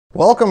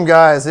Welcome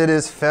guys, it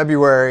is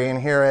February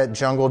and here at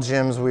Jungle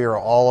Jim's we are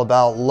all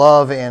about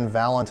love and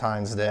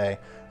Valentine's Day.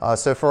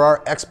 So for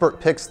our expert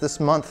picks this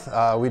month,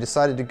 we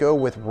decided to go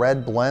with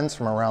red blends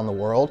from around the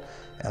world.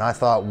 And I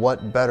thought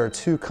what better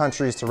two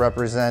countries to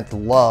represent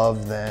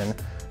love than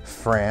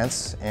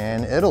France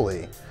and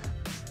Italy.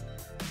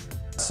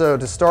 So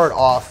to start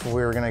off,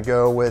 we're gonna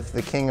go with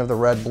the king of the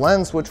red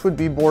blends, which would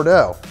be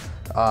Bordeaux.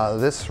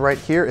 This right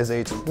here is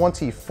a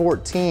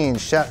 2014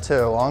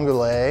 Chateau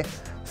Anglais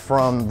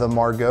from the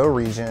Margaux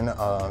region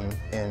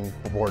in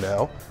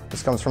Bordeaux.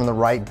 This comes from the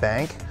right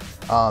bank.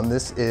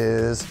 This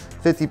is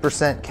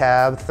 50%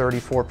 Cab,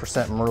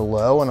 34%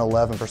 Merlot, and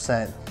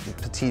 11%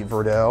 Petit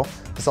Verdot.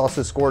 This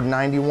also scored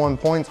 91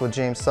 points with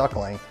James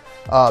Suckling.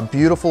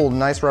 Beautiful,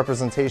 nice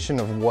representation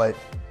of what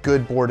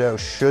good Bordeaux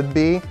should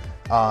be.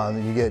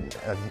 You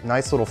get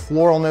nice little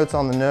floral notes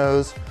on the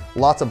nose,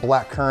 lots of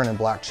black currant and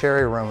black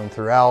cherry roaming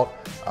throughout.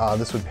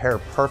 This would pair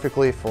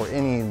perfectly for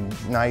any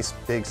nice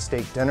big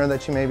steak dinner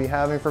that you may be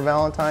having for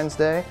Valentine's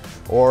Day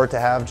or to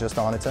have just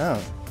on its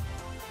own.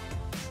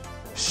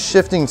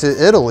 Shifting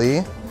to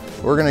Italy,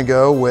 we're gonna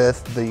go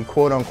with the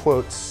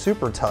quote-unquote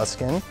Super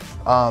Tuscan.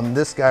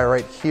 This guy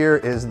right here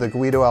is the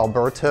Guido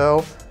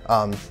Alberto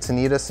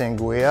Tenita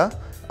Sanguia.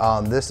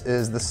 This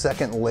is the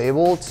second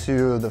label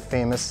to the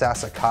famous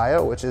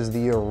Sassicaia, which is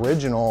the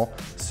original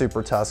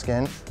Super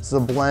Tuscan. It's a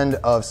blend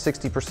of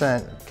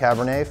 60%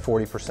 Cabernet,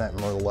 40%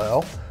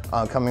 Merlot,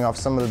 coming off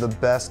some of the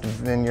best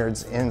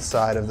vineyards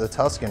inside of the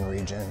Tuscan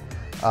region.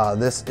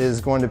 This is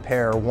going to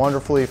pair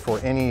wonderfully for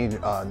any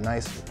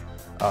nice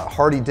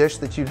hearty dish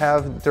that you'd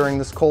have during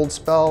this cold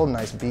spell.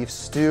 Nice beef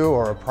stew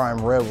or a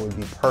prime rib would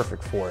be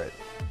perfect for it.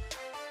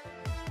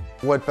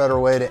 What better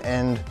way to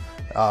end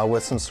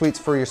with some sweets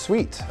for your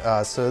sweet.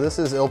 So this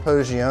is Il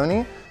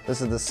Poggione,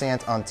 this is the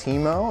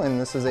Sant'Antimo, and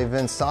this is a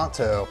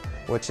Vinsanto,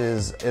 which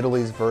is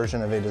Italy's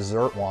version of a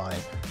dessert wine.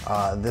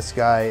 This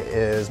guy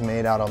is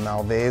made out of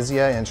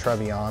Malvasia and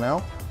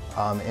Trebbiano,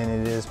 and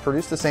it is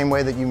produced the same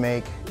way that you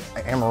make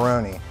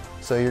Amarone.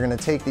 So you're gonna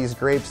take these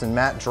grapes and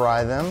mat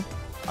dry them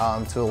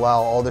to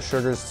allow all the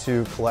sugars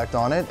to collect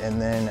on it,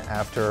 and then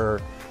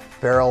after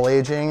barrel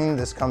aging,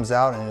 this comes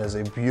out and it is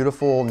a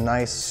beautiful,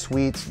 nice,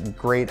 sweet,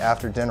 great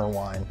after dinner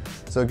wine.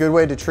 So a good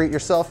way to treat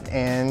yourself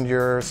and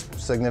your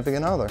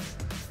significant other.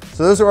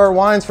 So those are our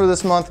wines for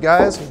this month,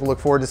 guys. We look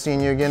forward to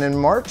seeing you again in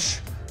March.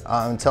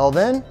 Until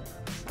then,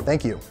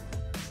 thank you.